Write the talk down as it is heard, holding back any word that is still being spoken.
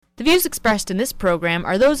The views expressed in this program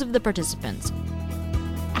are those of the participants.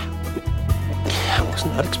 I was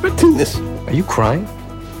not expecting this. Are you crying?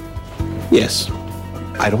 Yes.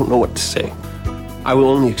 I don't know what to say. I will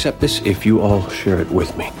only accept this if you all share it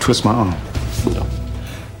with me. Twist my arm. No,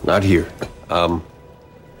 not here.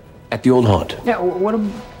 At the old haunt. Yeah, what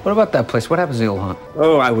about that place? What happens to the old haunt?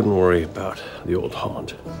 Oh, I wouldn't worry about the old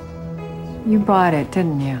haunt. You bought it,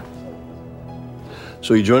 didn't you?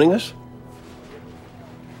 So you joining us?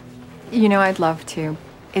 You know, I'd love to.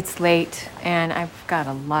 It's late, and I've got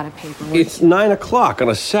a lot of paperwork. It's 9 o'clock on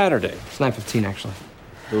a Saturday. It's 9:15, actually.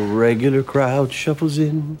 The regular crowd shuffles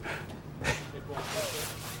in.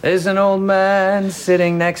 There's an old man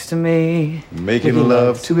sitting next to me, making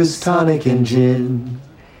love to his tonic and gin.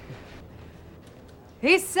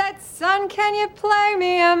 He said, son, can you play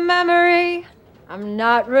me a memory? I'm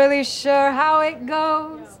not really sure how it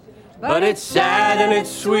goes. But it's sad and it's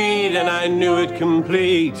sweet and I knew it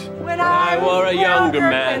complete when I wore a younger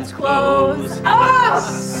man's clothes. Oh!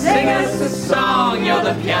 Sing us a song, you're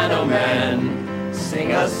the piano man.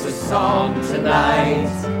 Sing us a song tonight.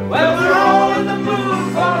 Well, we're all in the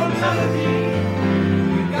mood for a melody.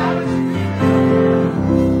 You got us.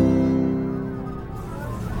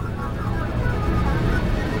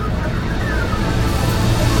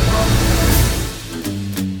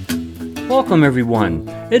 Welcome, everyone.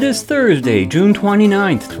 It is Thursday, June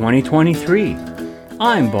 29th, 2023.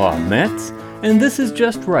 I'm Bob Metz, and this is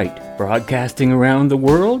Just Right, broadcasting around the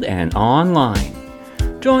world and online.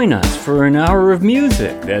 Join us for an hour of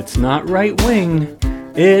music that's not right-wing,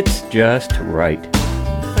 it's just right.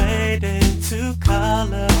 Fade into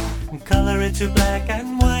color, and color into black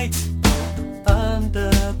and white. Under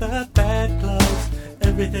the bedclothes,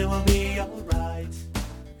 everything will be alright.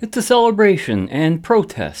 It's a celebration and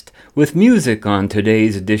protest with music on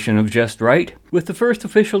today's edition of Just Right, with the first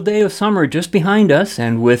official day of summer just behind us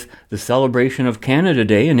and with the celebration of Canada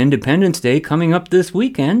Day and Independence Day coming up this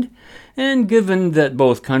weekend. And given that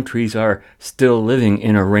both countries are still living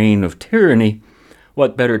in a reign of tyranny,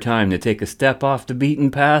 what better time to take a step off the beaten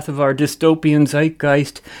path of our dystopian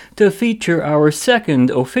zeitgeist to feature our second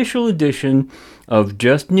official edition of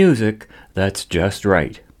Just Music That's Just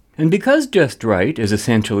Right. And because Just Right is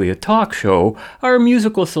essentially a talk show, our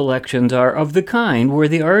musical selections are of the kind where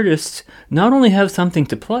the artists not only have something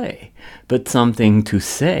to play, but something to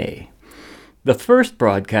say. The first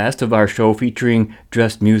broadcast of our show featuring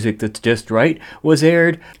Just Music That's Just Right was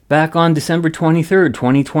aired back on December 23rd,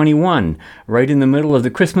 2021, right in the middle of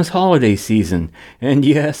the Christmas holiday season. And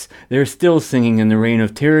yes, they're still singing in the reign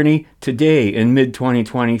of tyranny today in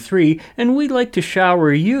mid-2023, and we'd like to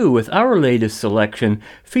shower you with our latest selection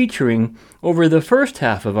featuring, over the first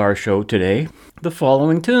half of our show today, the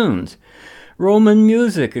following tunes. Roman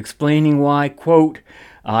music explaining why, quote,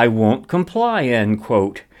 I won't comply, end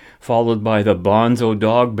quote, followed by the Bonzo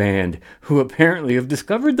Dog Band, who apparently have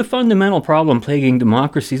discovered the fundamental problem plaguing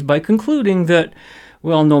democracies by concluding that,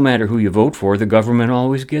 well, no matter who you vote for, the government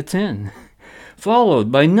always gets in.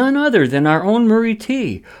 Followed by none other than our own Murray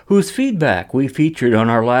T., whose feedback we featured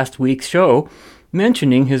on our last week's show,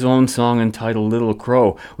 mentioning his own song entitled Little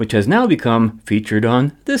Crow, which has now become featured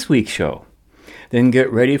on this week's show. Then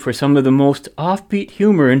get ready for some of the most offbeat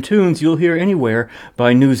humor and tunes you'll hear anywhere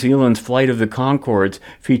by New Zealand's Flight of the Conchords,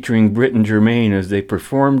 featuring Britt and Jermaine as they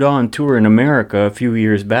performed on tour in America a few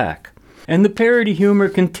years back. And the parody humor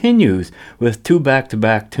continues with two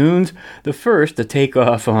back-to-back tunes, the first a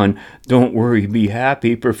takeoff on Don't Worry, Be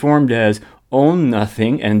Happy, performed as Own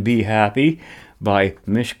Nothing and Be Happy by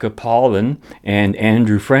Mishka Paulin and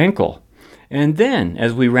Andrew Frankel. And then,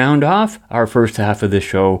 as we round off our first half of the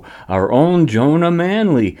show, our own Jonah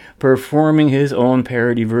Manley performing his own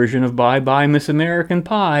parody version of Bye Bye Miss American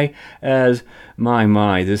Pie as My,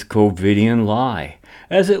 This COVIDian Lie,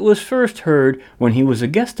 as it was first heard when he was a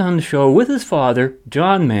guest on the show with his father,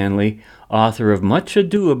 John Manley, author of Much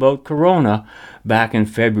Ado About Corona, back in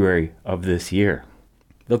February of this year.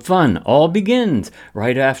 The fun all begins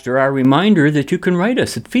right after our reminder that you can write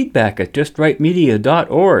us at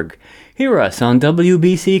feedback@justrightmedia.org. Hear us on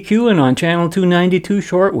WBCQ and on Channel 292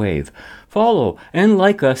 Shortwave. Follow and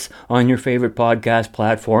like us on your favorite podcast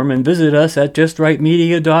platform and visit us at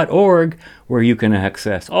justrightmedia.org, where you can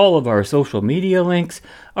access all of our social media links,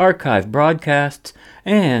 archived broadcasts,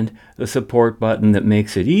 and the support button that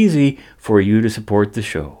makes it easy for you to support the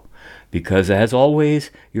show. Because, as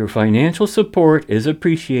always, your financial support is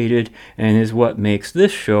appreciated and is what makes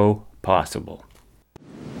this show possible.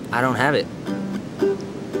 I don't have it.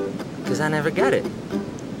 Because I never got it.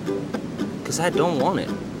 Because I don't want it.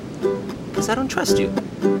 Because I don't trust you.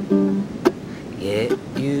 Yet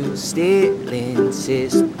you still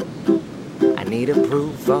insist I need a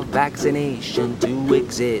proof of vaccination to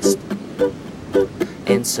exist.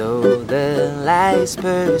 And so the lies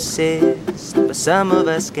persist, but some of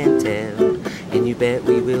us can tell, and you bet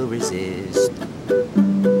we will resist.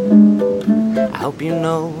 I hope you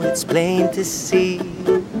know it's plain to see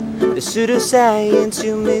the pseudoscience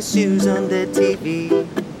you misuse on the TV,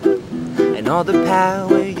 and all the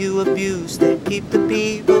power you abuse that keep the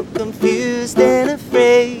people confused and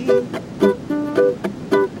afraid.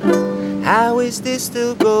 How is this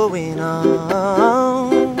still going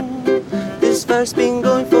on? This verse been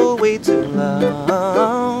going for way too long.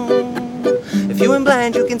 If you ain't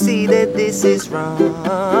blind, you can see that this is wrong,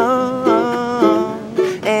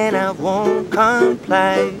 and I won't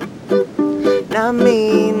comply. Not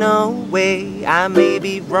me, no way. I may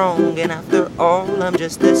be wrong, and after all, I'm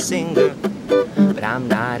just a singer. But I'm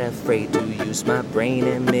not afraid to use my brain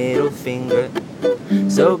and middle finger.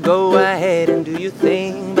 So go ahead and do your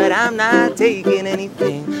thing, but I'm not taking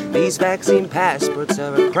anything. These vaccine passports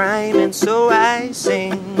are a crime, and so I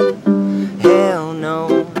sing. Hell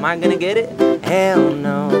no. Am I gonna get it? Hell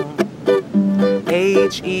no.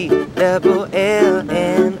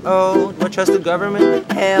 HELLNO. Do I trust the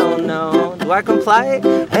government? Hell no. Do I comply?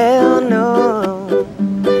 Hell no.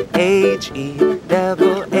 HELLNO.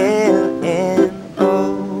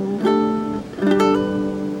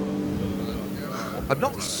 I'm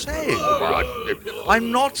not saying one.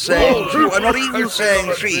 I'm not saying two. I'm not even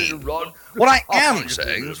saying three. What I am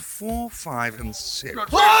saying is 4, 5, and 6. May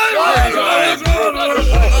I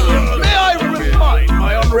remind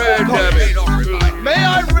my honourable colleagues? May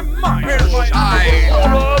I remind my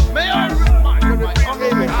honourable May I remind my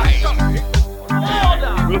honourable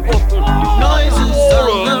Noises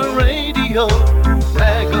on the radio,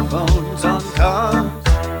 megaphones on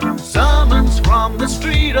cars, summons from the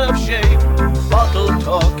street of shame, bottle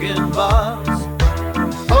talk in bars,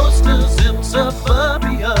 posters in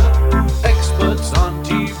suburbia, experts on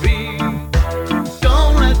TV.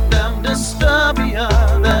 Don't let them disturb you,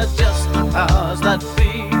 they're just the powers that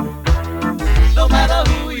be. No matter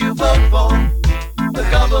who you vote for, the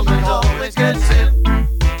government always gets in.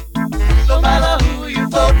 No matter who you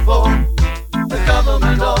vote for, the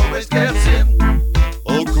government always gets in.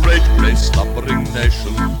 Oh, great, great slumbering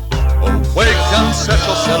nation, awake and set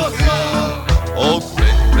yourself free. Oh,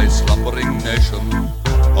 great, great slumbering nation,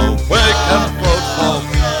 awake and vote for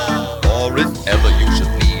me. Or if ever you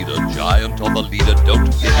should need a giant or the leader, don't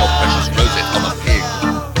give your precious rosette on a pig.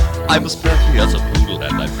 I'm as perky as a poodle,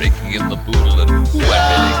 and I'm raking in the boodle, and ooh, I'm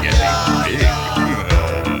really getting big.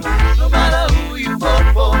 No matter who you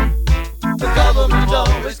vote for, the government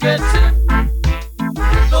always gets in.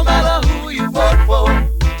 No matter who you vote for,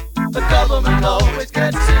 the government always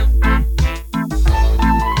gets in.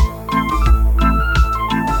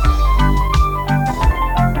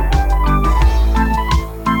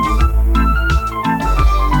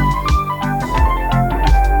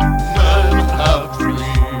 Men have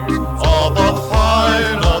dreams of a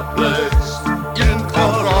finer place,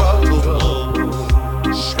 incorruptible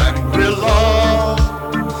Shangri-La.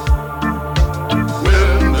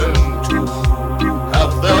 Women too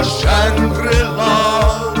have their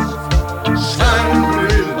Shangri-Las,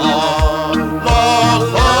 Shangri-La, la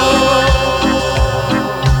la.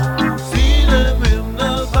 See them in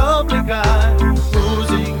the public eye,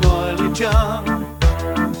 oozing oily charm.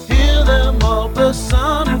 Hear them all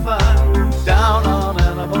personified, down on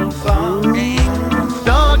Animal Farm.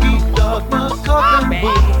 Dog eat dog, cock and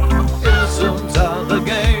bull, isms are the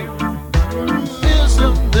game.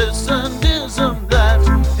 Ism this and ism that,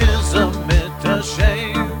 ism it a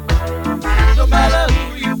shame. No matter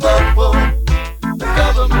who you vote for, the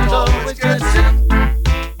government always gets in.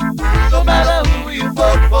 No matter who you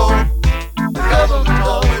vote for, the government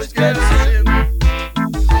always gets in.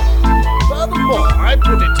 Furthermore, I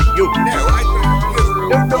put it to you. No, I put it to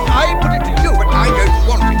you. No, I put it to you. But I don't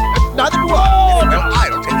want it. Neither do I. No,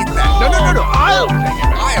 I'll take it back. No, I'll take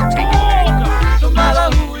it. I'll take it back. No matter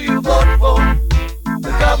who you vote for,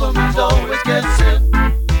 the government always gets in.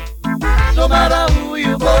 No matter who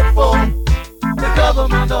you vote for, the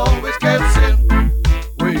government always gets in.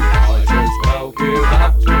 We might as well give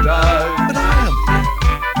up today. But I am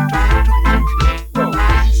here to help you. Oh,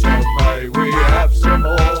 so may we have some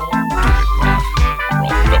more.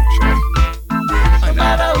 I No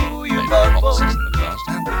matter who you made vote for, promises in the past,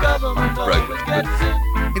 and the government I've broken always them, gets in.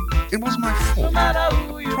 but it wasn't my No fault. matter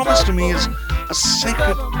who you Promise vote to me for, is a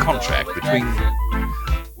sacred contract between...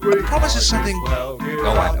 A promise is something... Oh,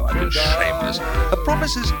 I know, I've been shameless. A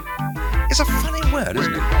promise is a funny word,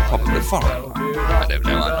 isn't it? Probably foreign. I don't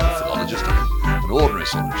know, I'm not a philologist. I'm an ordinary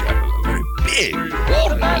sort of chap, a very big,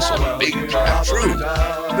 ordinary sort of big, true.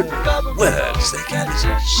 But words, they can be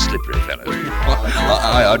such slippery fellows.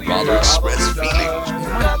 I'd rather express feelings,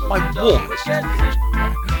 my warmest feelings.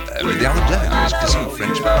 Only the other day I was kissing a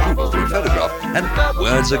French poodle for a photograph, and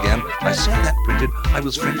words again, I saw that printed, I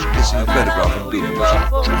was French kissing a photograph in Bloom, which is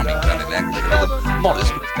a charming kind of action, with a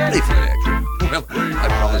modest but playful action. Well, I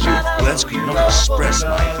promise you, words could not express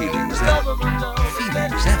my feelings. They're funny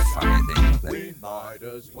things, aren't they? We might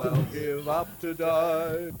as well give up to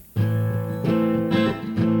die.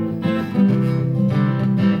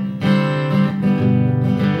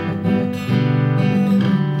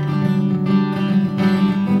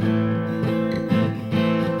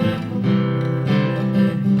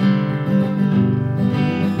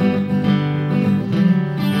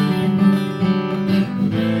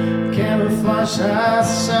 Camouflage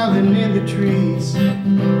silent in the trees,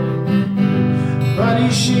 body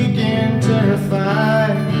shaking,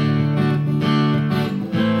 terrified.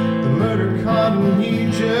 The murder caught and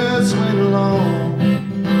he just went along.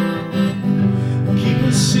 Keep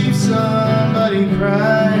us safe, somebody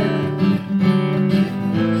cried.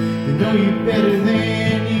 They know you better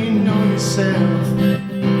than you know yourself.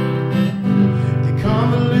 They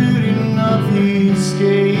convoluting of the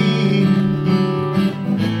escape.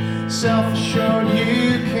 Self-assured,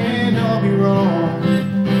 you can't all be wrong.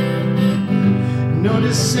 No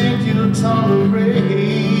dissent you'll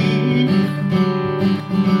tolerate.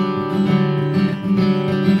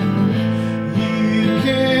 You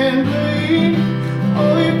can blame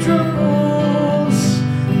all your troubles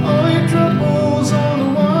on the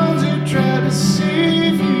ones who tried to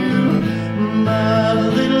save you, my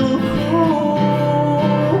little crow.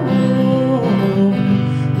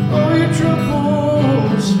 All your troubles.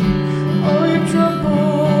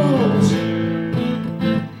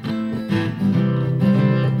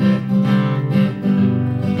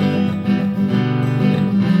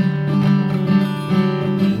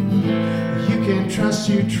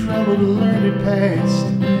 Your troubled, learned past.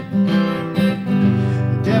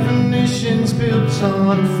 The definition's built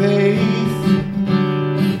on faith.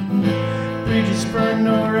 Bridges burn,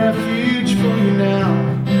 no refuge for you now.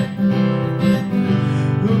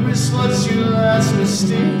 Hubris was your last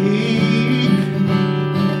mistake.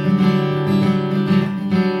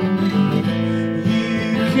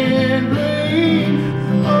 You can't blame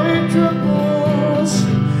all your troubles.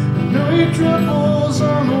 Know your troubles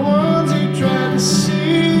on the ones who tried to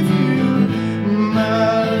save you,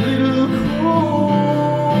 my little crow.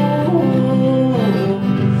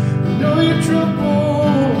 Know your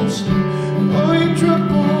troubles, all your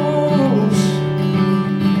troubles.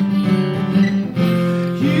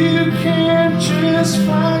 You can't just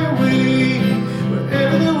fly away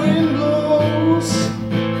wherever the wind blows.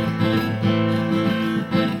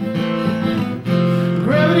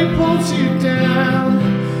 Gravity pulls you down.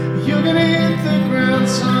 You're gonna hit the ground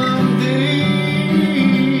someday.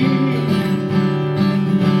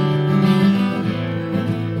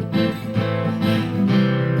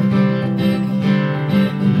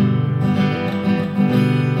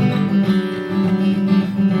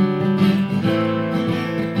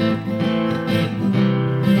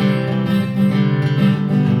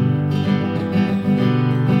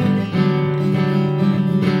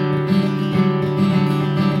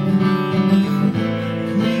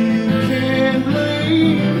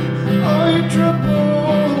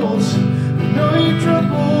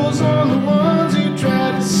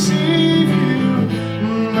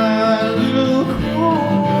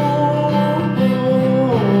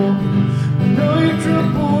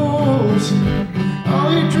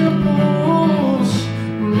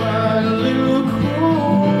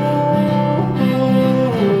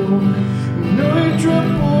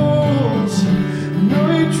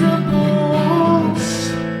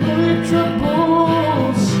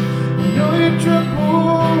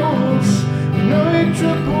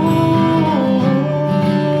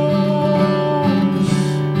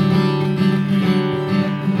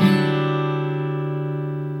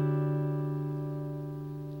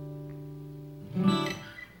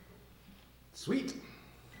 Sweet.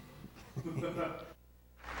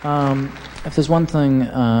 If there's one thing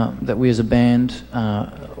that we as a band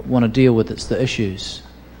want to deal with, it's the issues.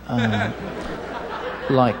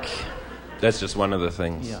 Like... That's just one of the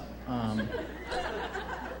things. Yeah.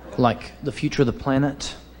 Like the future of the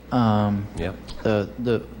planet. Yep.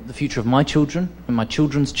 The future of my children and my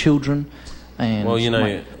children's children. And well, you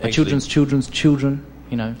know, my children's children,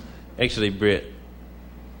 you know. Actually, Brett,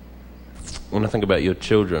 when I think about your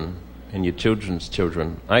children and your children's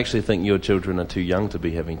children, I actually think your children are too young to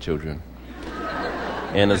be having children.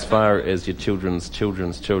 And as far as your children's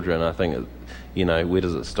children, I think, you know, where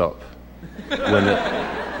does it stop?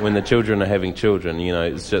 when the children are having children, you know,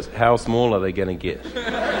 it's just how small are they going to get?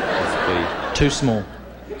 Too small.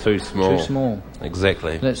 Too small. Too small.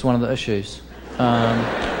 Exactly. That's one of the issues.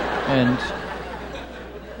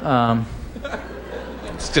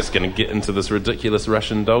 It's just going to get into this ridiculous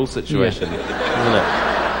Russian doll situation, isn't it?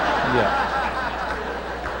 Yeah.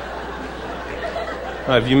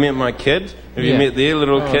 Oh, have you met my kid? Have you met their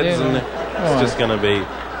little kids? And it's just going to be...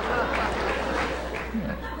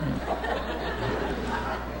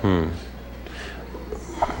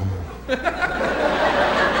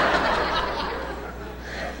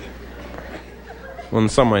 Well, in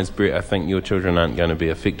some ways, Brett, I think your children aren't going to be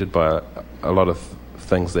affected by a lot of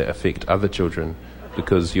things that affect other children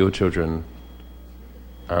because your children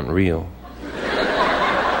aren't real.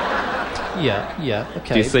 Yeah,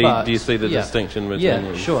 okay. Do you see the distinction between them?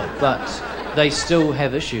 Yeah, sure, but they still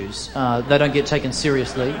have issues. They don't get taken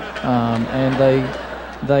seriously, and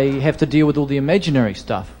they have to deal with all the imaginary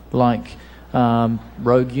stuff, like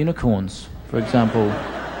rogue unicorns, for example.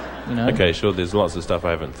 You know? Okay, sure, there's lots of stuff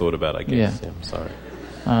I haven't thought about, I guess. Yeah, I'm sorry.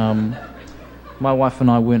 My wife and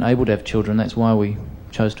I weren't able to have children, that's why we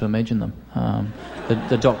chose to imagine them.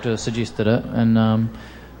 The doctor suggested it, and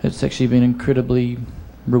it's actually been incredibly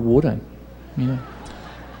rewarding. Yeah.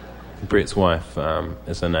 Brett's wife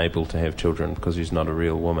is unable to have children because she's not a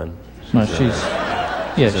real woman. No, she's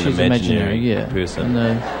an imaginary person.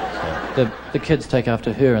 And the kids take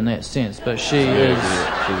after her in that sense, but she's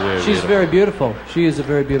very beautiful. She is a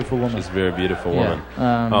very beautiful woman. She's a very beautiful woman.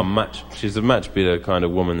 She's a much better kind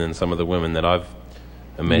of woman than some of the women that I've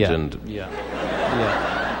imagined. Yeah.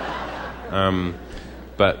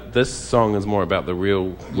 But this song is more about the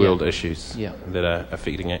real world issues Yeah. that are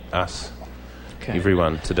affecting us, Okay.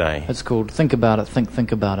 everyone today. It's called Think About It,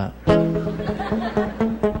 Think About It.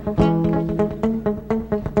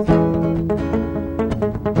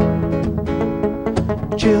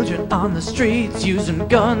 Children on the streets using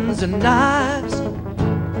guns and knives,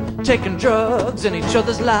 taking drugs in each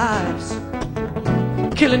other's lives,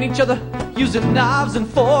 killing each other using knives and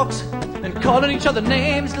forks, and calling each other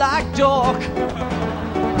names like dork.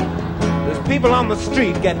 There's people on the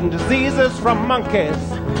street getting diseases from monkeys.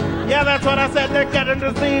 Yeah, that's what I said, they're getting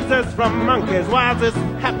diseases from monkeys. Why is this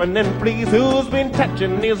happening, please? Who's been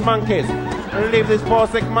touching these monkeys? Leave these poor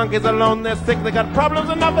sick monkeys alone, they're sick, they got problems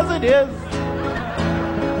enough as it is.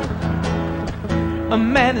 A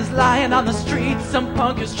man is lying on the street, some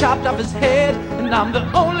punk has chopped off his head, and I'm the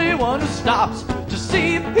only one who stops to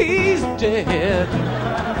see if he's dead.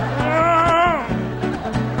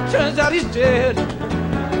 Turns out he's dead.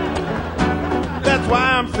 That's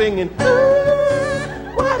why I'm singing.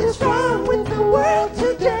 What is wrong with the world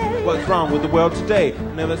today? What's wrong with the world today?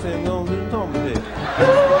 Never sing on the Tom today.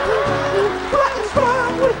 What is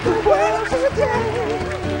wrong with the world today?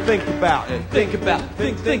 Think about it. Think about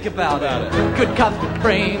it. Good cops get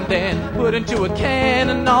framed and put into a can,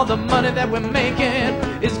 and all the money that we're making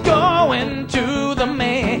is going to the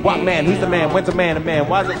man. What man? Who's the man? When's a man a man?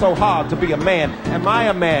 Why is it so hard to be a man? Am I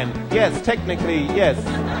a man? Yes, technically, yes.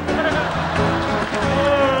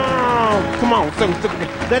 Oh, come on.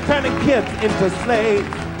 They're turning kids into slaves.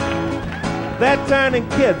 They're turning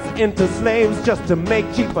kids into slaves just to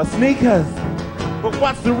make cheaper sneakers. But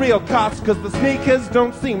what's the real cost? Because the sneakers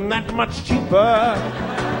don't seem that much cheaper.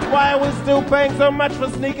 Why are we still paying so much for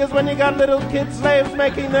sneakers when you got little kid slaves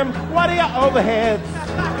making them? What are your overheads?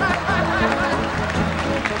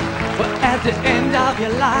 But at the end of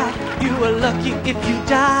your life, you were lucky if you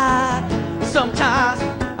died. Sometimes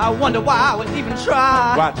I wonder why I would even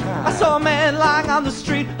try. What? I saw a man lying on the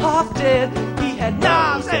street, half dead. He had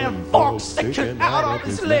knives and forks sticking out of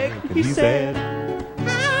his leg. He said,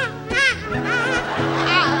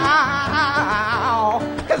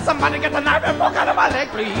 "Can somebody get the knife and fork out of my leg,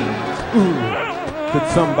 please?" Ooh. Could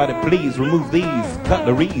somebody please remove these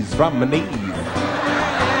cutleries from my knees?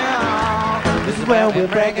 This is where we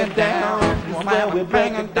break it down. This is where we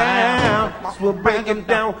break it down. This we'll break it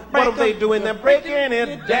down. What are they doing? They're breaking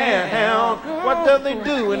it down. What do they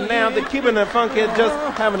do? And now they're keeping it funky, just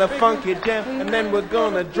having a funky jam. And then we're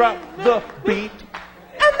gonna drop the beat.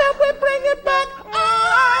 And then we bring it back.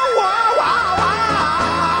 Oh, wow, wow, wow.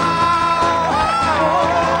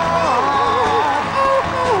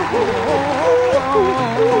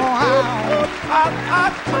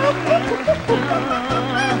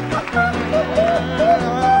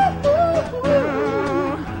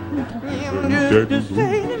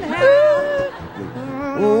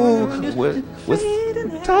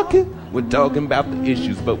 We're talking about the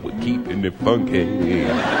issues, but we're keeping it funky.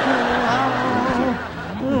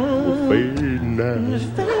 Fading out.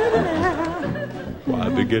 Why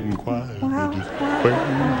they getting quiet?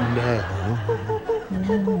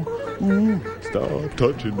 Stop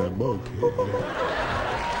touching that monkey.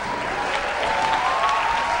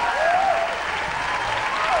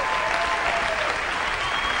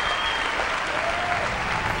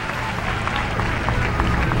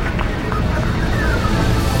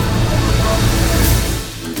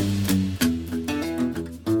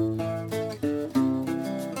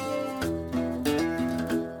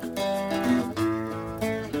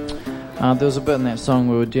 There was a bit in that song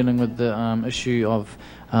where we were dealing with the issue of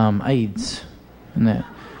AIDS, and that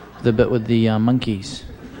the bit with the monkeys.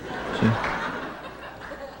 See?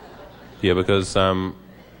 Yeah, because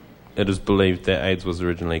it is believed that AIDS was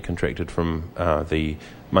originally contracted from the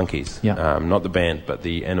monkeys, not the band, but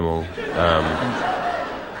the animal,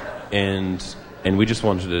 and we just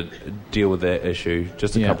wanted to deal with that issue.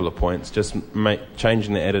 Just a couple of points, just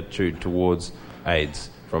changing the attitude towards AIDS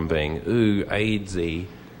from being ooh AIDSy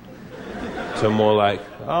to more like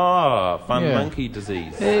fun monkey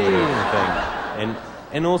disease sort of thing,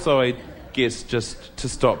 and also I guess just to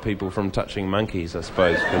stop people from touching monkeys, I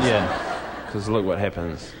suppose, because look what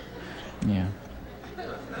happens. Yeah.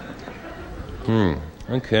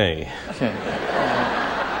 Okay.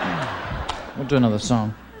 We'll do another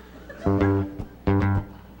song.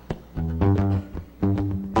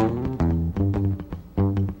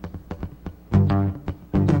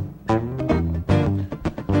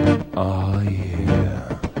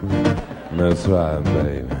 That's right,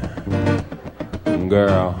 baby.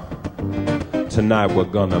 Girl, tonight we're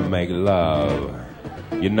gonna make love.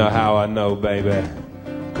 You know how I know, baby?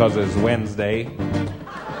 'Cause it's Wednesday.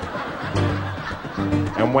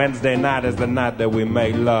 And Wednesday night is the night that we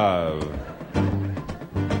make love.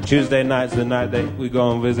 Tuesday night's the night that we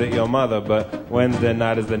go and visit your mother, but Wednesday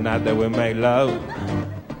night is the night that we make love.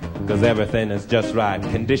 'Cause everything is just right.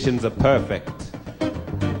 Conditions are perfect.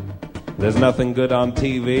 There's nothing good on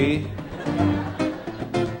TV.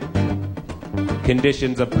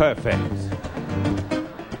 Conditions are perfect.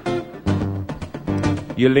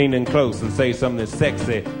 You're leaning close and say something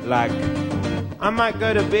sexy like, I might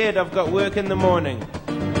go to bed, I've got work in the morning.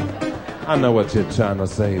 I know what you're trying to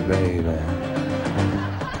say, baby.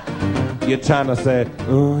 You're trying to say,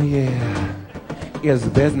 oh yeah, it's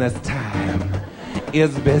business time.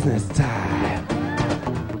 It's business time.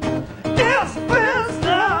 It's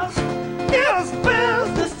business. It's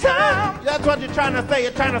business time. That's what you're trying to say.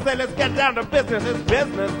 You're trying to say, let's get down to business. It's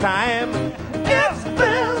business time. It's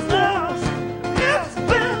business. It's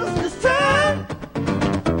business time.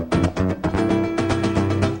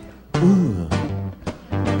 Ooh.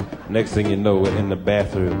 Next thing you know, we're in the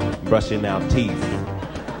bathroom brushing our teeth.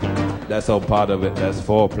 That's all part of it. That's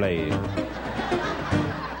foreplay.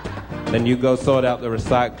 Then you go sort out the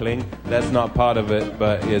recycling. That's not part of it,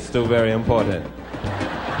 but it's still very important.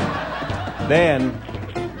 Then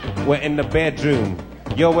we're in the bedroom.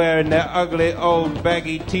 You're wearing that ugly old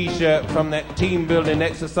baggy t-shirt from that team building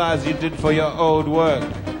exercise you did for your old work.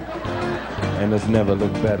 And it's never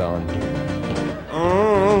looked better on you.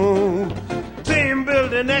 Team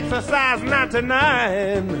building exercise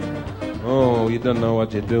 99. Oh, you don't know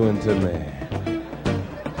what you're doing to me.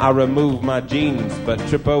 I remove my jeans, but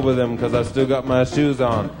trip over them because I still got my shoes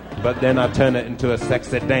on. But then I turn it into a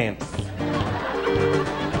sexy dance.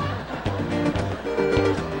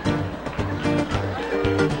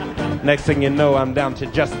 Next thing you know, I'm down to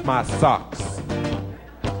just my socks.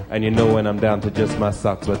 And you know when I'm down to just my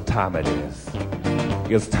socks what time it is.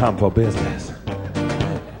 It's time for business.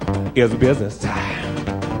 It's business time.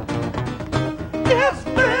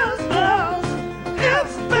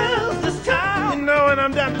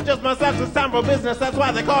 I'm down to just my socks. It's time for business. That's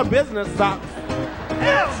why they call business socks.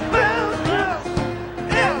 It's business.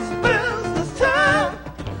 It's business time.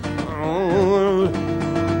 Ooh.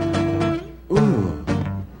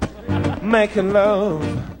 Making love.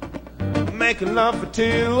 Making love for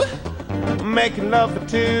two. Making love for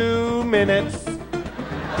 2 minutes.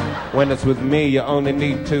 When it's with me, you only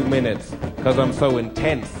need 2 minutes. 'Cause I'm so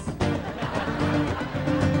intense.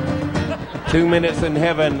 2 minutes in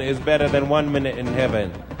heaven is better than 1 minute in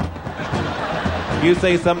heaven. You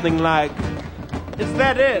say something like, is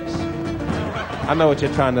that it? I know what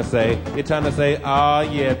you're trying to say. You're trying to say, oh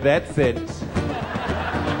yeah, that's it.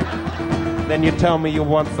 Then you tell me you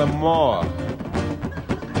want some more.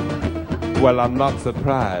 Well, I'm not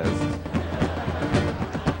surprised.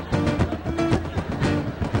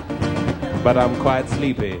 But I'm quite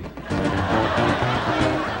sleepy.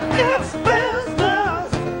 It's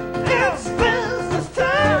business. It's business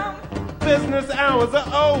time. Business hours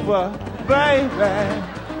are over, baby.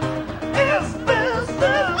 It's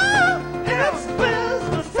business. It's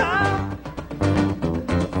business time.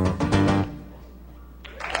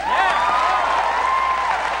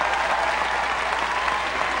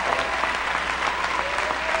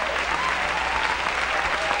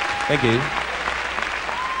 Thank you.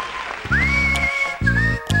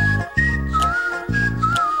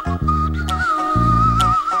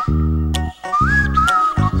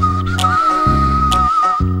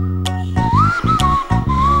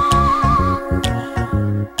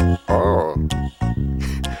 Oh,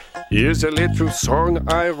 here's a little song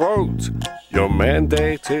I wrote. You're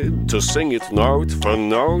mandated to sing it note for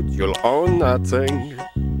note. You'll own nothing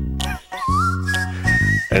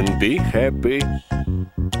and be happy.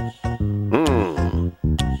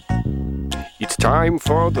 It's time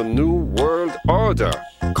for the new world order.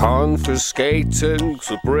 Confiscating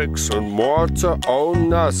the bricks and mortar, own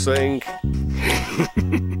nothing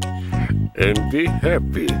and be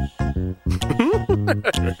happy.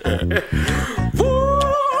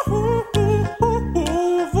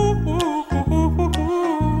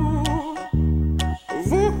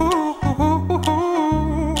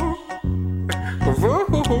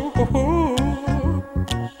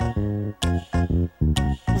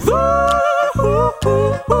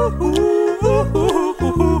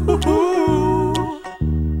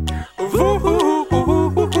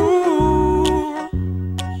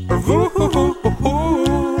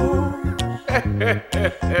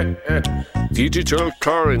 Digital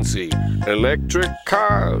currency, electric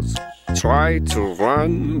cars. Try to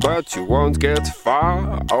run, but you won't get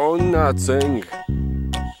far. Own nothing.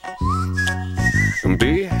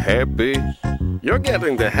 Be happy. You're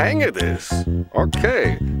getting the hang of this.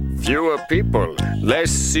 Okay, fewer people,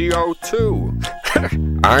 less CO2.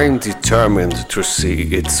 I'm determined to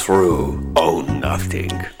see it through. Own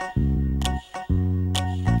nothing.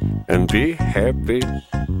 And be happy.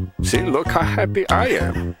 See, look how happy I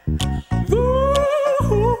am.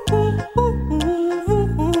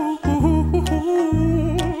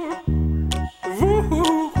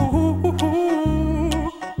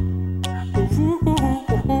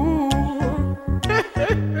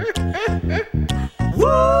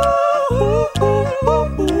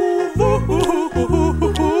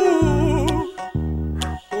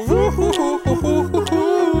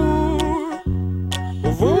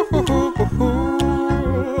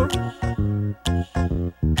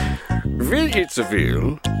 We eat the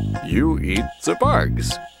wheel, you eat the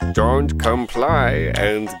bugs. Don't comply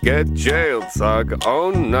and get jailed, thug.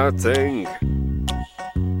 Own nothing.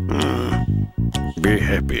 Be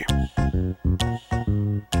happy.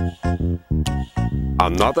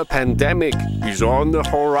 Another pandemic is on the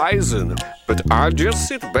horizon, but I'll just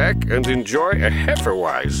sit back and enjoy a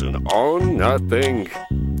Hefeweizen. Own nothing.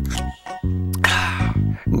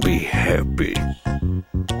 Be happy.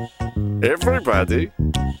 Everybody.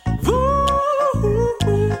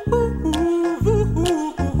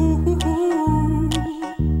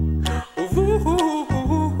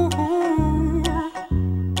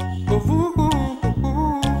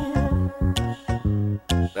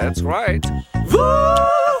 That's right.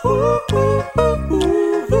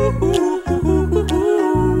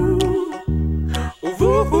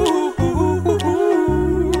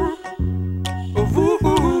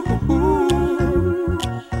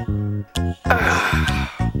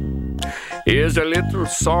 Here's a little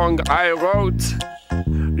song I wrote.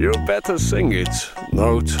 You better sing it,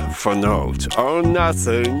 note for note. Oh,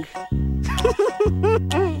 nothing.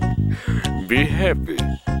 Be happy.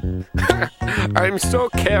 I'm so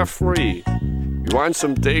carefree. You want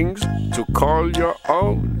some things to call your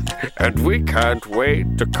own, and we can't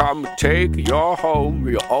wait to come take your home.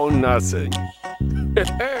 You own nothing.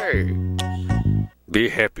 Hey, be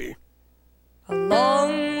happy. A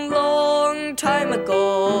long, long time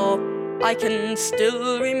ago, I can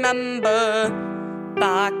still remember,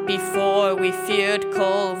 back before we feared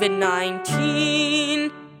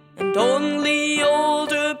COVID-19, and only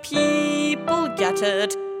older people get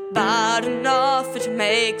it. Bad enough it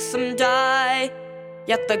makes them die.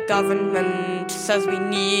 Yet the government says we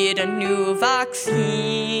need a new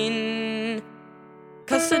vaccine.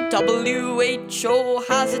 'Cause the WHO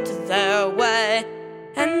has it their way,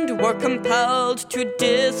 and we're compelled to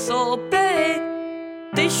disobey.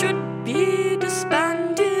 They should be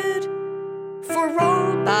disbanded for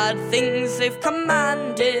all bad things they've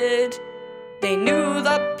commanded. They knew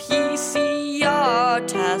the PCR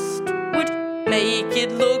test would make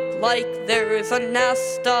it look like there's a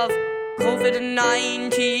nest of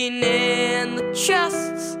COVID-19 in the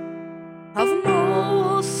chests of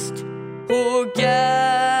most who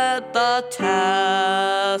get the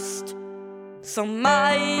test. So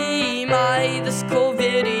my, this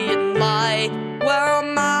COVIDian lie. Wear a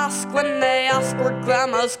mask when they ask where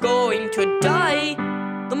grandma's going to die.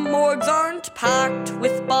 The morgues aren't packed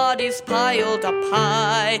with bodies piled up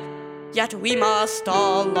high. Yet we must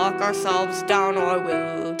all lock ourselves down or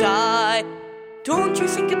we'll die. Don't you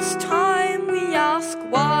think it's time we ask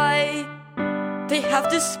why? They have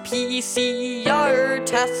this PCR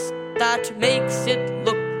test that makes it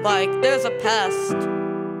look like there's a pest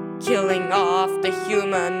killing off the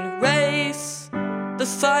human race. The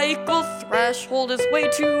cycle threshold is way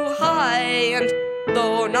too high, and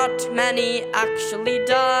though not many actually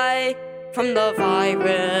die from the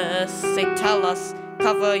virus, they tell us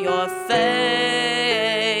cover your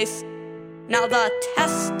face. Now the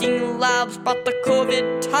testing labs brought the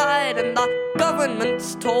COVID tide, and the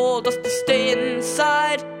government's told us to stay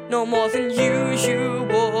inside. No more than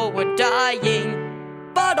usual, we're dying.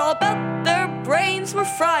 But I'll bet their brains were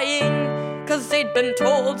frying, 'cause they'd been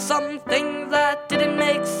told something that didn't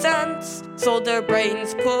make sense. So their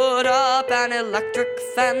brains put up an electric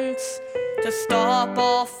fence to stop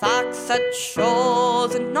all facts that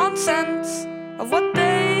shows and nonsense of what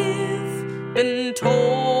they've been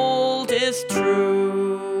told is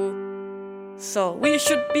true. So we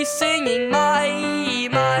should be singing my,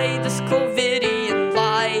 this COVIDian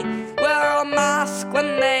lie. Wear a mask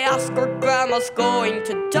when they ask our grandma's going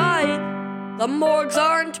to die. The morgues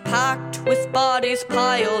aren't packed with bodies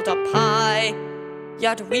piled up high,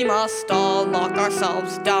 yet we must all lock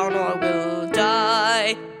ourselves down or we'll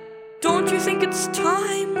die. Don't you think it's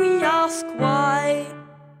time we ask why?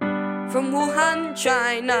 From Wuhan,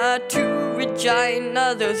 China to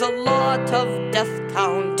Regina, there's a lot of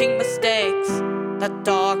death-counting mistakes that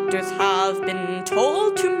doctors have been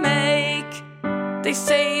told to make. They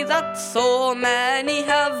say that so many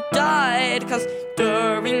have died 'cause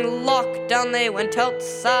during lockdown they went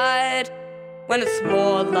outside, when it's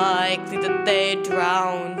more likely that they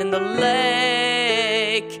drowned in the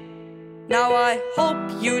lake. Now I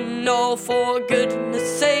hope you know for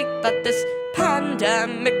goodness sake that this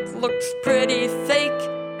pandemic looks pretty fake.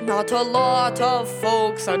 Not a lot of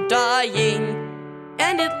folks are dying,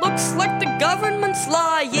 and it looks like the government's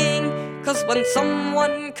lying. 'Cause when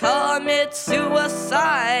someone commits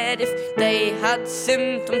suicide, if they had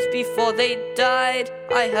symptoms before they died,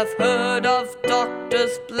 I have heard of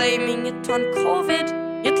doctors blaming it on COVID.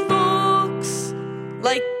 It looks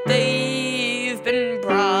like they've been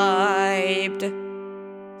bribed.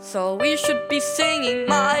 So we should be singing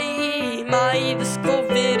my, this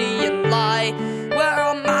COVIDian lie. Wear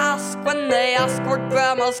a mask when they ask where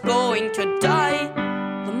grandma's going to die.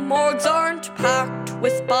 The morgues aren't packed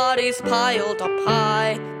with bodies piled up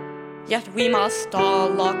high, yet we must all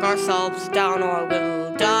lock ourselves down or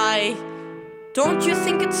we'll die. Don't you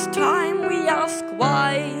think it's time we ask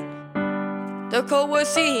why? They're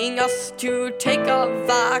coercing us to take a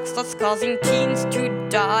vax that's causing teens to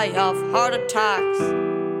die of heart attacks.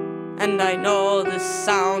 And I know this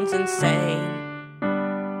sounds insane,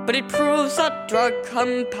 but it proves that drug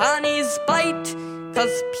companies bite,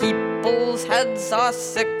 'cause people's heads are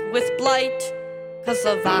sick with blight, 'cause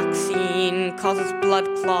the vaccine causes blood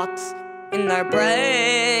clots in their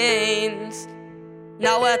brains.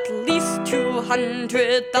 Now at least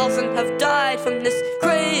 200,000 have died from this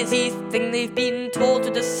crazy thing they've been told to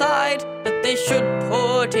decide that they should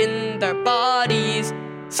put in their bodies.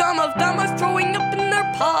 Some of them are throwing up in their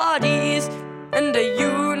parties, and a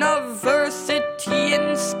university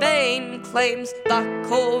in Spain claims that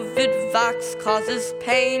COVID vax causes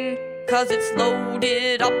pain, 'cause it's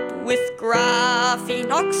loaded up with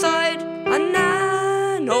graphene oxide, a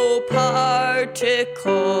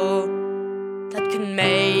nanoparticle that can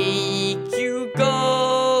make you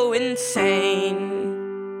go insane.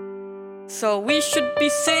 So we should be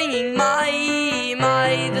singing my,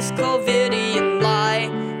 this COVIDian lie.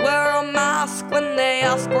 Wear a mask when they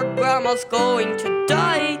ask where grandma's going to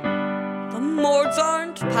die. The morgues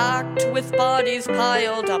aren't packed with bodies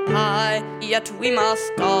piled up high, yet we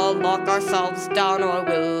must all lock ourselves down or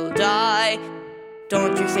we'll die.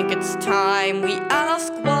 Don't you think it's time we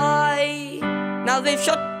ask why? Now they've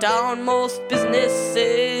shut down most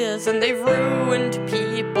businesses, and they've ruined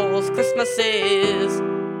people's Christmases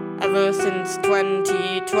ever since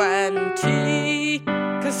 2020.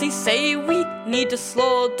 'Cause they say we need to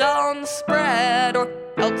slow down the spread, or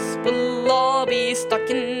else we'll all be stuck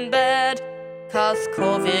in bed. 'Cause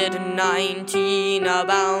COVID-19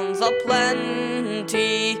 abounds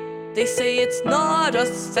aplenty. They say it's not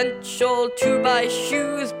essential to buy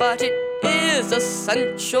shoes, but it is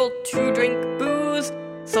essential to drink booze.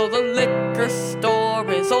 So the liquor store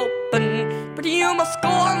is open, but you must go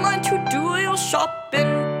online to do your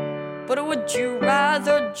shopping. But would you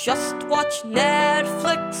rather just watch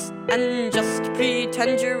Netflix and just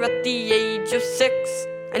pretend you're at the age of 6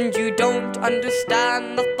 and you don't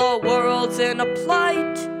understand that the world's in a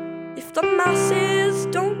plight if the masses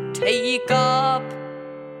don't take up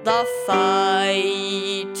the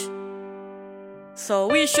fight? So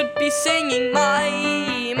we should be singing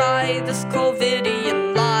my, this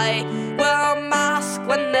COVIDian lie. Wear a mask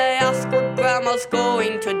when they ask where grandma's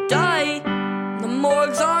going to die. The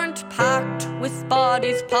morgues aren't packed with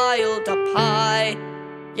bodies piled up high.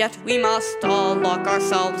 Yet we must all lock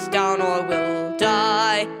ourselves down or we'll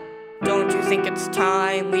die. Don't you think it's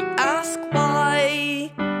time we ask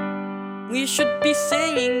why? We should be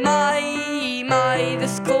singing my,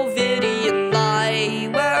 this COVIDian lie.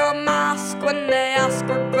 Wear a mask when they ask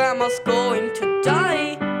where grandma's going to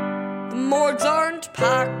die. The morgues aren't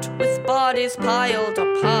packed with bodies piled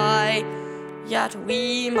up high. Yet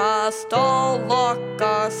we must all lock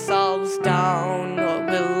ourselves down or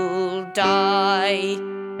we'll die.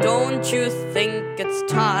 Don't you think it's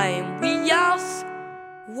time we ask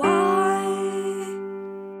why?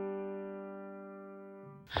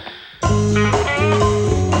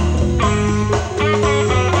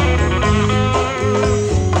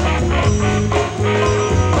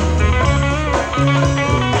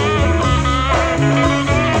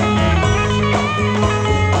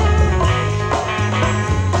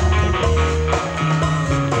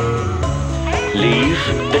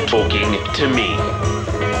 Leave the talking to me.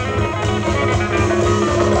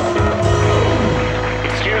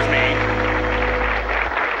 Excuse me.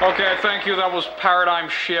 Okay, thank you. That was Paradigm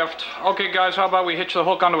Shift. Okay, guys, how about we hitch the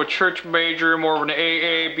hook onto a church major, more of an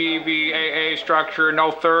AA structure. No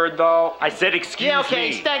third, though. I said excuse me. Yeah,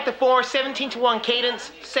 okay, stack the 4, 17-1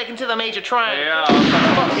 cadence, second to the major triangle.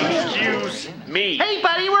 Yeah. Excuse me. Hey,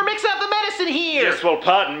 buddy, we're mixing up the medicine here. Yes, well,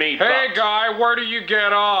 pardon me, Hey, guy, where do you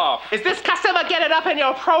get off? Is this customer get it up in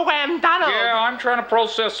your program, Donald? Yeah, I'm trying to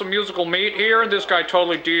process some musical meat here, and this guy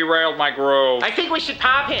totally derailed my groove. I think we should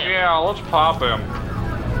pop him. Yeah, let's pop him.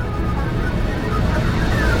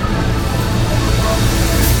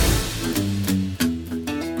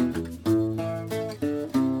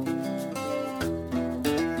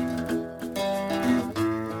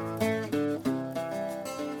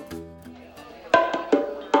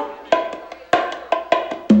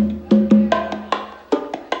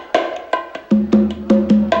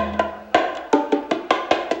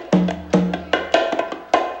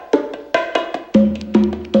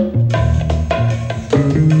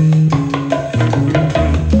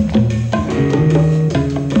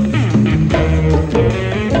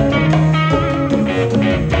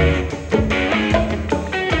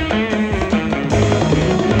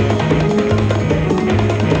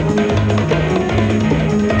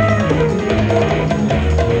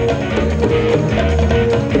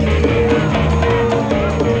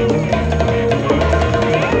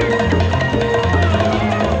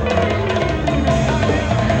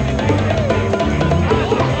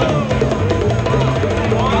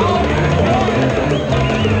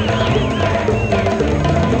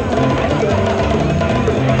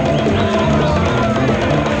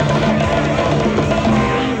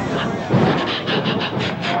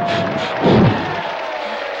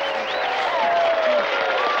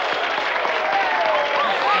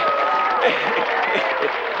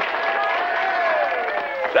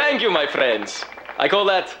 Thank you, my friends. I call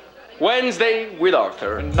that Wednesday with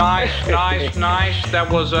Arthur. Nice. That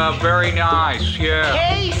was very nice,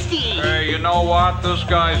 yeah. Tasty! Hey, you know what? This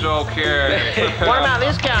guy's okay. What about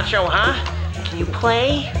this gaucho, huh? Can you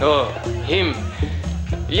play? Oh, him.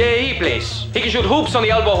 Yeah, he plays. He can shoot hoops on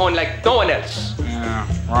the elbow horn like no one else. Yeah,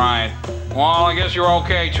 right. Well, I guess you're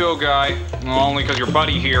okay too, guy. Well, only because your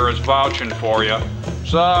buddy here is vouching for you.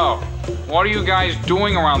 So, what are you guys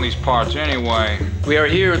doing around these parts anyway? We are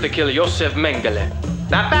here to kill Josef Mengele.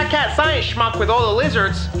 That fat cat science schmuck with all the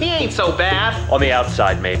lizards, he ain't so bad. On the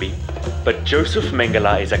outside, maybe. But Joseph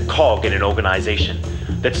Mengele is a cog in an organization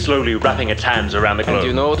that's slowly wrapping its hands around the globe. And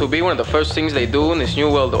you know, to be one of the first things they do in this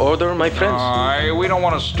new world order, my friends? We don't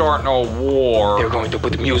want to start no war. They're going to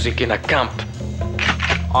put music in a camp.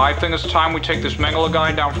 I think it's time we take this Mengele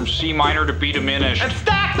guy down from C minor to B diminished. And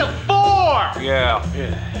stack the 4! Yeah.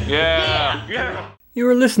 You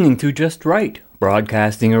are listening to Just Right,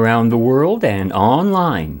 broadcasting around the world and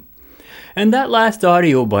online. And that last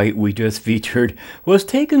audio bite we just featured was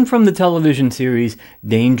taken from the television series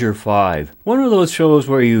Danger 5, one of those shows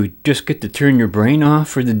where you just get to turn your brain off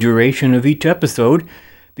for the duration of each episode,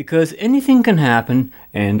 because anything can happen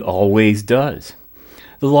and always does.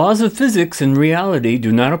 The laws of physics and reality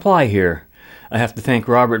do not apply here. I have to thank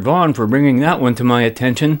Robert Vaughn for bringing that one to my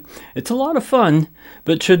attention. It's a lot of fun,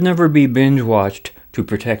 but should never be binge-watched to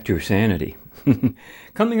protect your sanity.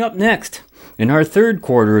 Coming up next, in our third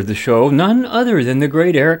quarter of the show, none other than the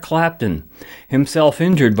great Eric Clapton, himself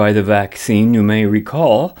injured by the vaccine, you may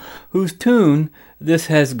recall, whose tune, This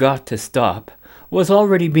Has Got to Stop, was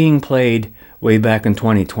already being played way back in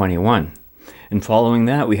 2021. And following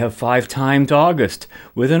that, we have 5 Times August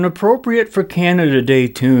with an appropriate for Canada Day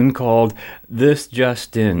tune called This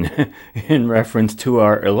Just In reference to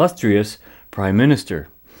our illustrious Prime Minister.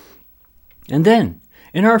 And then,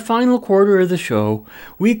 in our final quarter of the show,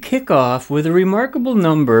 we kick off with a remarkable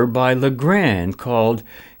number by Legrand called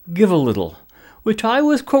Give a Little, which I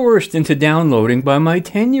was coerced into downloading by my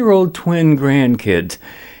 10-year-old twin grandkids.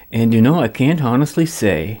 And you know, I can't honestly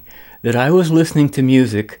say that I was listening to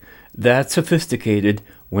music that sophisticated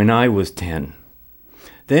when I was 10.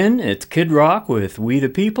 Then it's Kid Rock with We the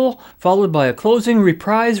People, followed by a closing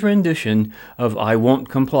reprise rendition of I Won't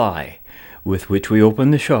Comply, with which we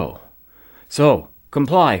open the show. So,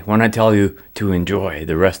 comply when I tell you to enjoy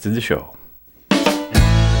the rest of the show.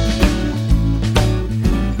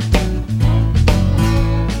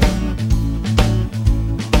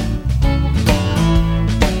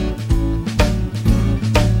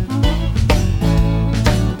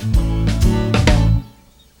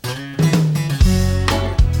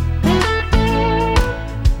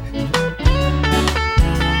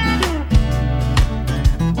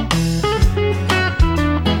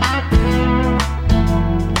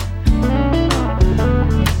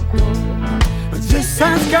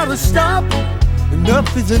 Gotta stop,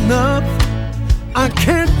 enough is enough. I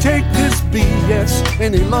can't take this BS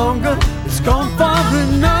any longer. It's gone far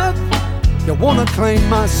enough. You wanna claim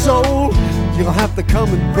my soul, you'll have to come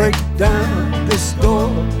and break down this door.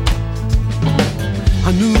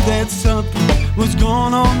 I knew that something was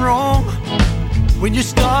going on wrong when you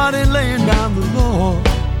started laying down the law.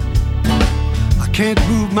 I can't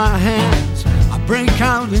move my hands, I break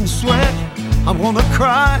out in sweat. I wanna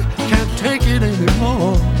cry, can't take it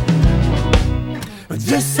anymore.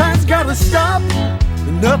 This has gotta stop,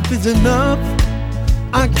 enough is enough.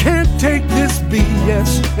 I can't take this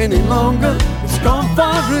BS any longer. It's gone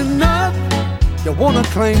far enough. You wanna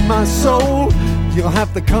claim my soul, you'll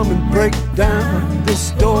have to come and break down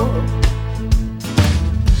this door.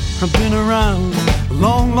 I've been around a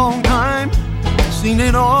long, long time, seen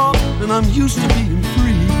it all, and I'm used to being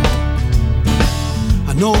free.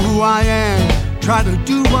 I know who I am, try to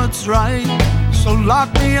do what's right, so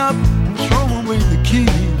lock me up and throw away the key.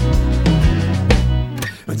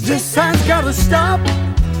 This has gotta stop,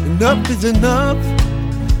 enough is enough.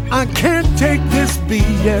 I can't take this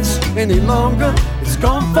BS any longer. It's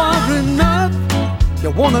gone far enough.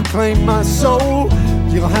 You wanna claim my soul,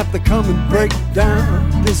 you'll have to come and break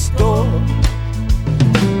down this door.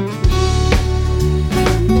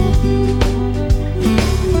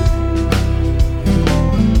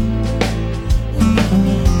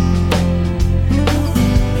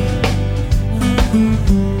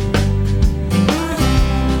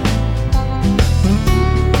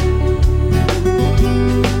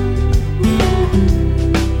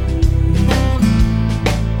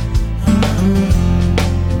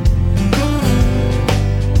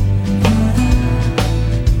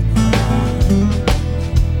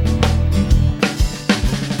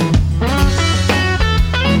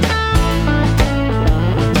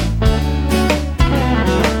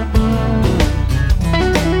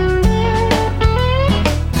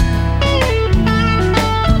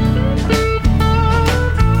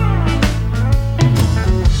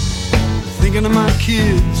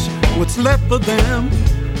 Kids, what's left for them,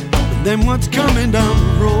 and then what's coming down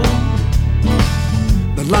the road.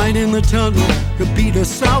 The light in the tunnel could be the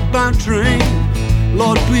southbound train.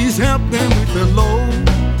 Lord, please help them with their load.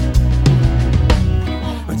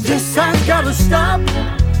 This has gotta stop,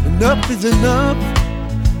 enough is enough.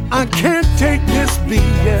 I can't take this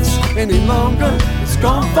BS any longer. It's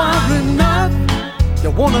gone far enough.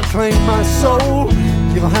 You wanna claim my soul,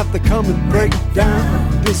 you'll have to come and break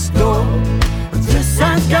down this door. This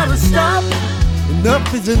has gotta stop,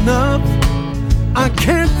 enough is enough. I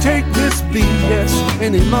can't take this BS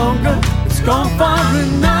any longer. It's gone far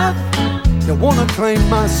enough. You wanna claim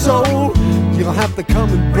my soul, you'll have to come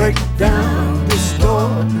and break down this door.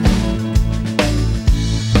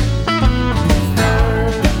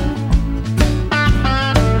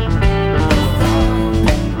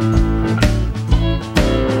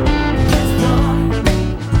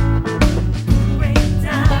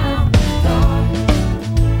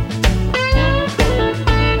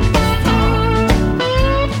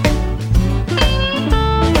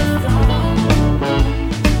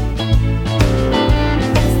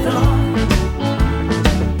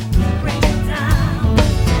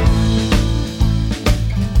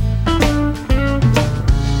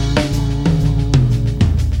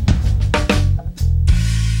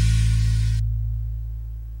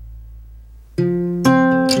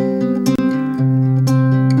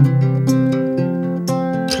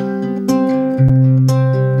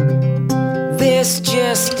 This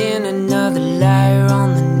just in another liar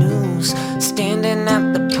on the news, standing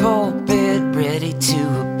at the pulpit ready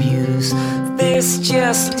to abuse. This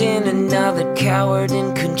just in another coward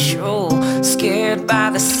in control, scared by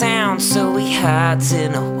the sound so he hides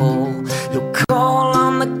in a hole. He'll call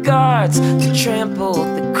on the guards to trample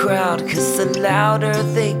the crowd, 'cause the louder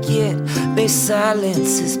they get, they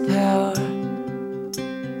silence his power.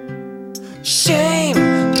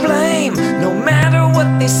 Shame, blame, no matter what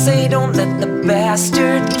they say, don't let the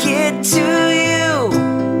bastard get to you.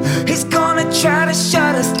 He's gonna try to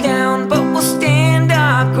shut us down, but we'll stand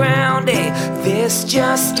our ground. Hey, this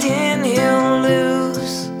just in, he'll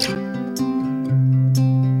lose.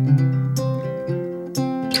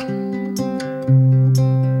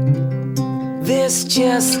 This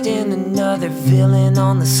just in, another villain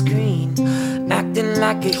on the screen, acting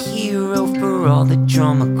like a hero for all the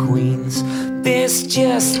drama queens. This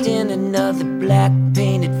just in, another black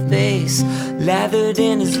painted face, lathered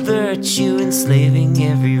in his virtue, enslaving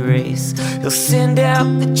every race. He'll send out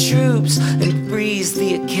the troops and freeze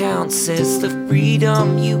the account, says the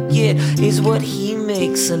freedom you get is what he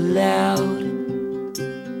makes allowed.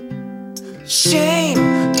 Shame,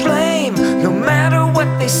 blame, no matter what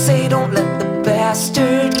they say, don't let the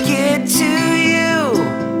bastard get to you.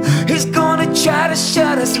 He's gonna try to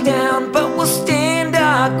shut us down, but we'll stand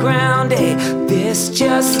our ground. Hey, this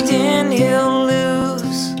just in, he'll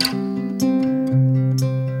lose.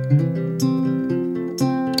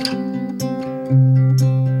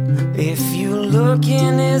 If you look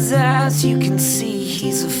in his eyes, you can see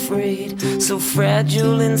he's afraid, so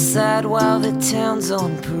fragile inside while the town's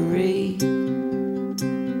on parade.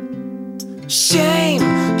 Shame,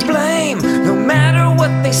 blame, no matter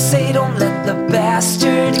what they say, don't let the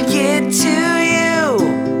bastard get to you.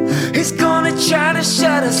 He's gonna try to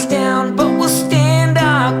shut us down, but we'll stand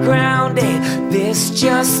our ground. Hey, this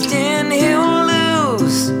just in, he'll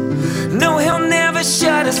lose. No, he'll never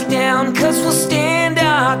shut us down, 'cause we'll stand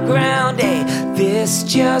our ground. Hey, this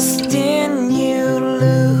just in, you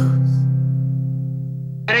lose.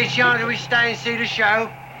 Any chance we stay and see the show?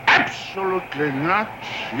 Absolutely not.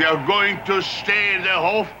 We are going to stay in the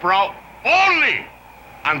Hofbrau only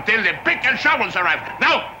until the pick and shovels arrive.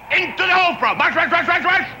 Now, into the Hofbrau. March, march, march, march,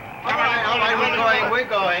 march. All right, we're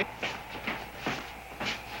going.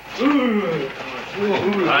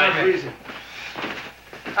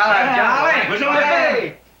 Hello, darling.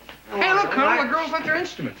 Hey. Hey, look, Colonel, the girls left their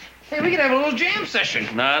instruments. Hey, we could have a little jam session.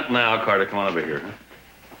 Not now, Carter. Come on over here.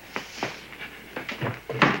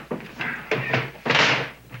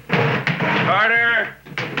 Carter,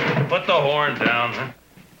 put the horn down. Huh?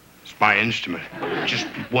 It's my instrument. Just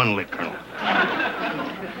one lick, Colonel.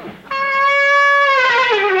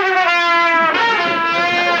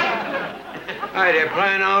 Hey, they're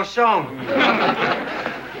playing our song.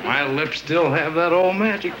 My lips still have that old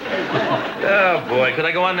magic. Oh, boy. Could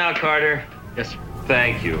I go on now, Carter? Yes, sir.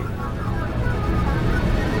 Thank you.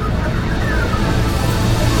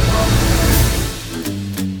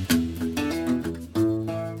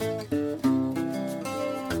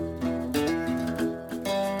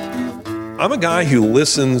 I'm a guy who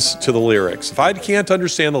listens to the lyrics. If I can't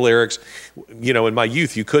understand the lyrics, you know, in my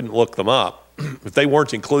youth, you couldn't look them up. If they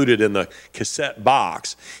weren't included in the cassette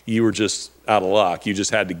box, you were just out of luck. You just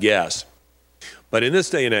had to guess. But in this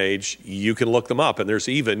day and age, you can look them up. And there's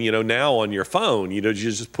even, you know, now on your phone, you know,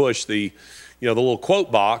 you just push the, you know, the little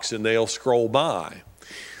quote box and they'll scroll by.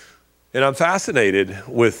 And I'm fascinated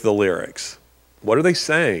with the lyrics. What are they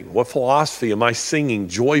saying? What philosophy am I singing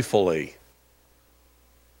joyfully?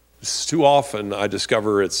 Too often I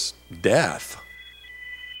discover it's death.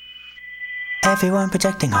 Everyone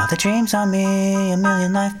projecting all the dreams on me, a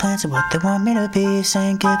million life plans of what they want me to be,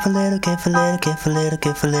 saying give a little, give a little, give a little,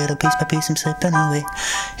 give a little, piece by piece I'm slipping away.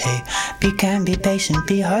 Hey, be kind, be patient,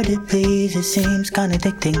 be hard to please, it seems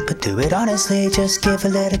contradicting, but do it honestly, just give a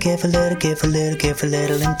little, give a little, give a little, give a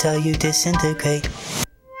little until you disintegrate.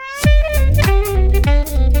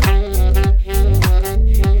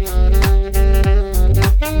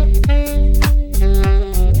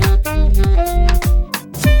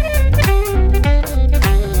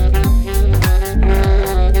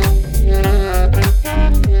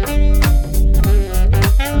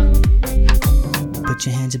 Put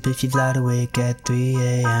your hands up if you've lied awake at 3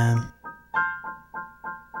 a.m.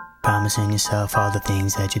 Promising yourself all the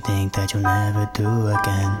things that you think that you'll never do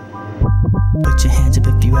again. Put your hands up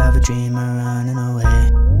if you have a dream of running away.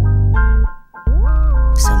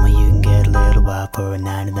 Somewhere you can get a little wild for a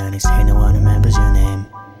night and the next day no one remembers your name.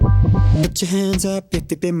 Put your hands up if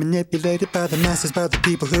they've been manipulated by the masses, by the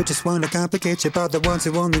people who just want to complicate you, by the ones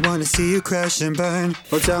who only want to see you crash and burn.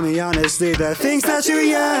 Well, tell me honestly the things that you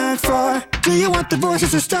yearn for. Do you want the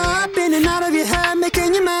voices to stop in and out of your head,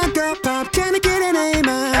 making your mind go pop? Can I get an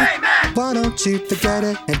amen? Amen! Why don't you forget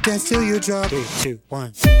it and dance till you drop? 3, 2,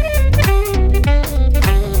 1.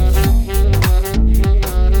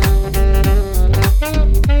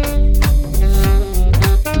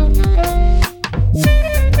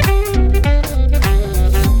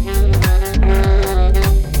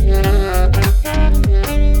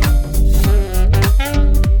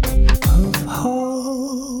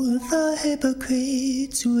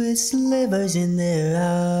 Hypocrites with slivers in their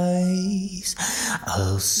eyes,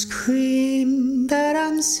 I'll scream that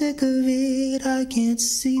I'm sick of it. I can't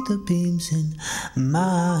see the beams in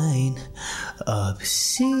mine.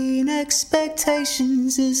 Obscene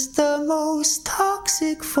expectations is the most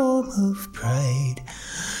toxic form of pride.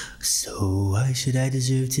 So why should I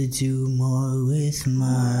deserve to do more with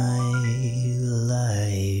my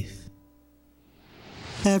life?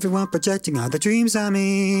 Everyone projecting all their dreams on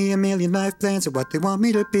me, a million life plans of what they want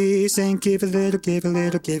me to be, saying give a little, give a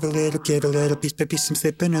little, give a little, give a little, piece by piece I'm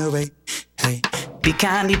slipping away. Hey. Be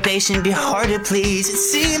kind, be patient, be hard to please. It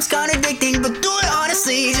seems contradicting, but do it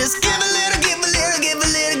honestly. Just give a little, give a little, give a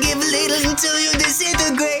little, give a little until you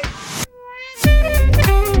disintegrate.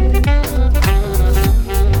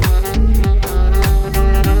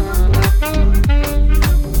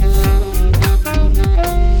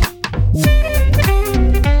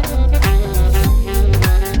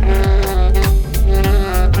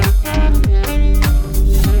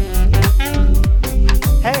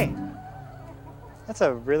 That's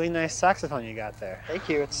a really nice saxophone you got there. Thank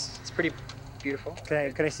you. It's pretty beautiful.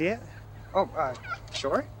 Can I see it? Oh,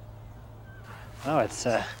 sure. Oh, it's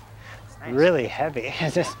nice. Really heavy.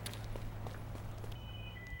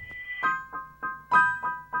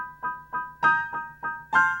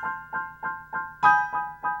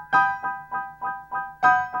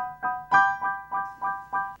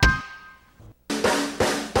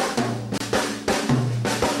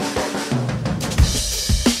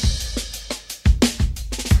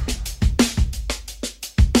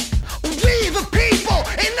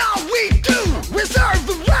 Reserve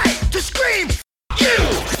the right to scream, F*** you!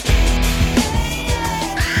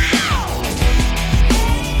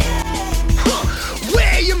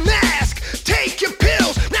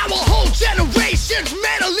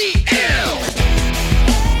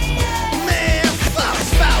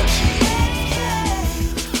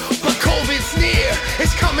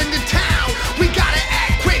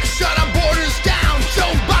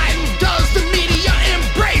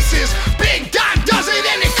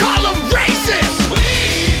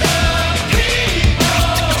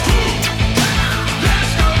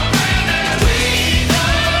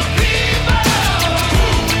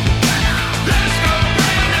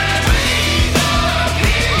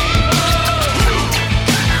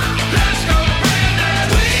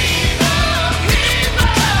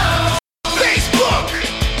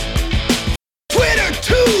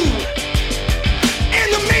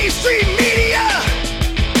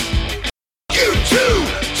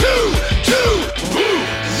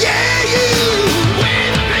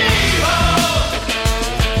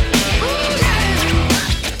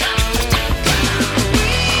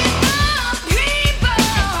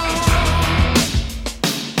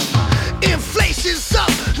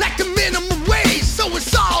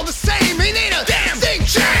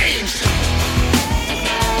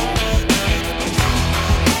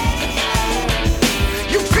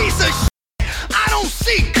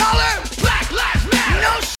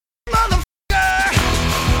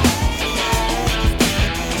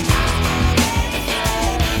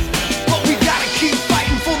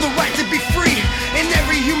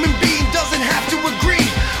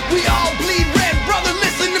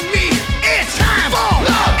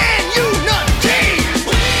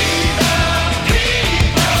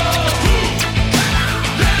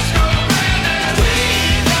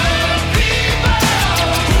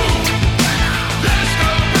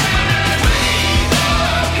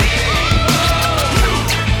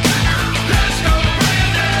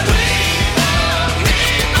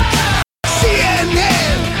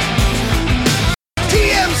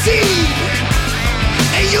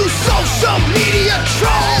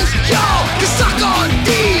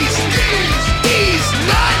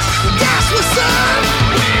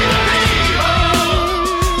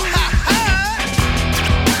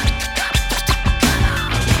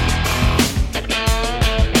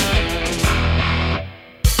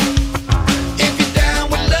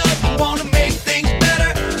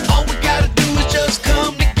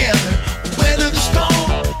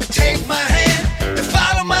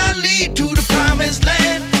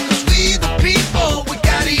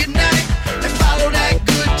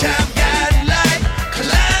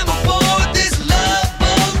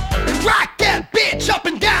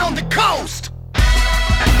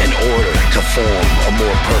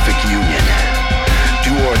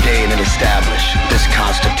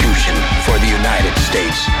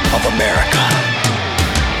 of America.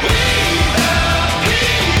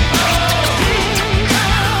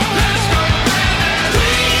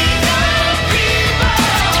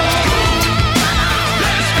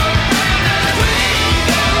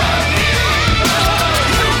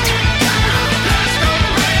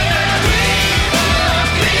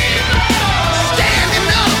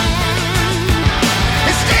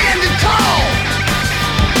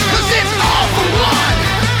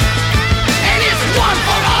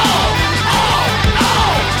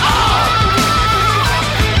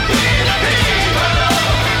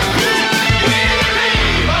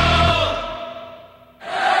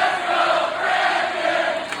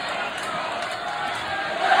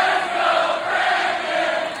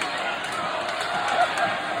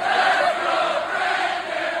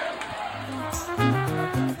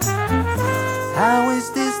 How is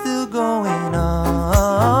this still going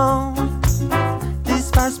on? This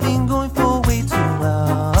fight's been going for way too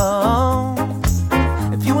long.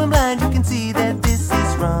 If you ain't blind, you can see that this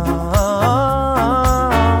is wrong,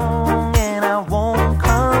 and I won't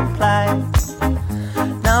comply.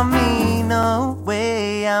 Not me, no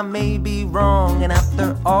way. I may be wrong, and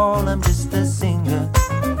after all, I'm just a singer.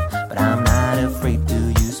 But I'm not afraid to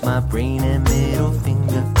use my brain and middle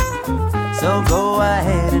finger. So go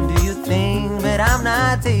ahead and do your thing, but I'm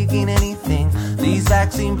not taking anything. These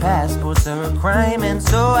vaccine passports are a crime, and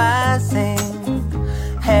so I sing,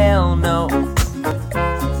 hell no,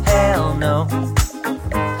 hell no.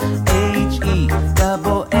 H-E-double-L-N-O.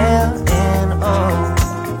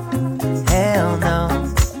 Hell no,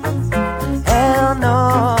 hell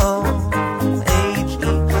no.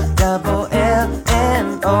 H-E-double-L-N-O.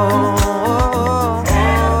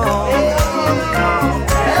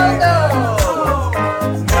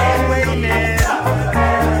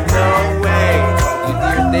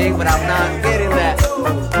 But I'm not getting that.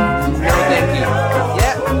 No, thank you.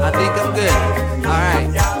 Yep, I think I'm good. All right.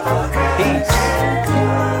 Peace.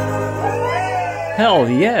 Hell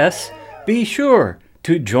yes! Be sure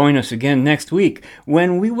to join us again next week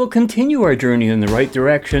when we will continue our journey in the right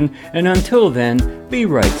direction. And until then, be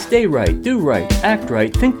right, stay right, do right, act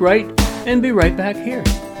right, think right, and be right back here.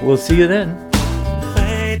 We'll see you then.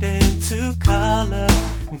 Fade into color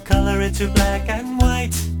and color into black and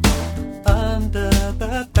white. Under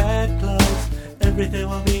the bedclothes, everything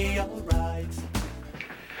will be alright.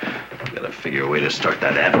 Gotta figure a way to start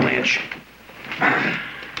that avalanche.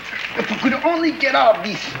 If we could only get out of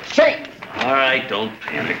these chains. All right, don't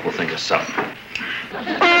panic. We'll think of something.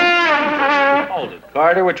 Hold it,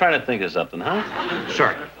 Carter. We're trying to think of something, huh?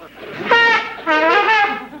 Sure.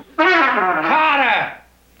 Carter!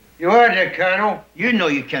 You heard it, Colonel. You know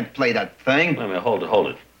you can't play that thing. Wait a minute, hold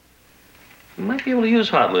it. We might be able to use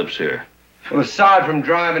hot lips here. Well, aside from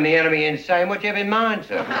driving the enemy insane, what do you have in mind,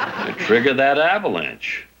 sir? To trigger that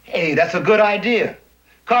avalanche. Hey, that's a good idea.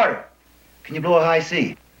 Carter, can you blow a high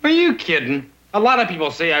C? Are you kidding? A lot of people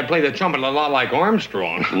say I play the trumpet a lot like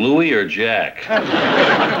Armstrong. Louis or Jack?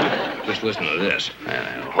 Just listen to this.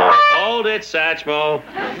 Hold it, Satchmo.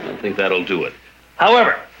 I think that'll do it.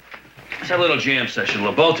 However, let's have a little jam session.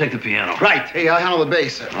 LeBeau, take the piano. Right. Hey, I'll handle the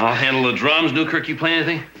bass, sir. I'll handle the drums. Newkirk, you play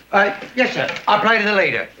anything? Yes, sir. I'll play to the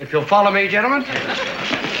leader. If you'll follow me, gentlemen.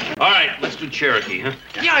 All right, let's do Cherokee, huh?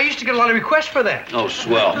 Yeah, I used to get a lot of requests for that. Oh,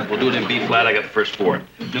 swell. We'll do it in B flat. I got the first four.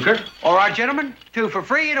 Newkirk? All right, gentlemen. 2 for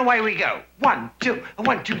free, and away we go. 1, 2,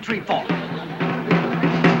 1, 2, 3, 4.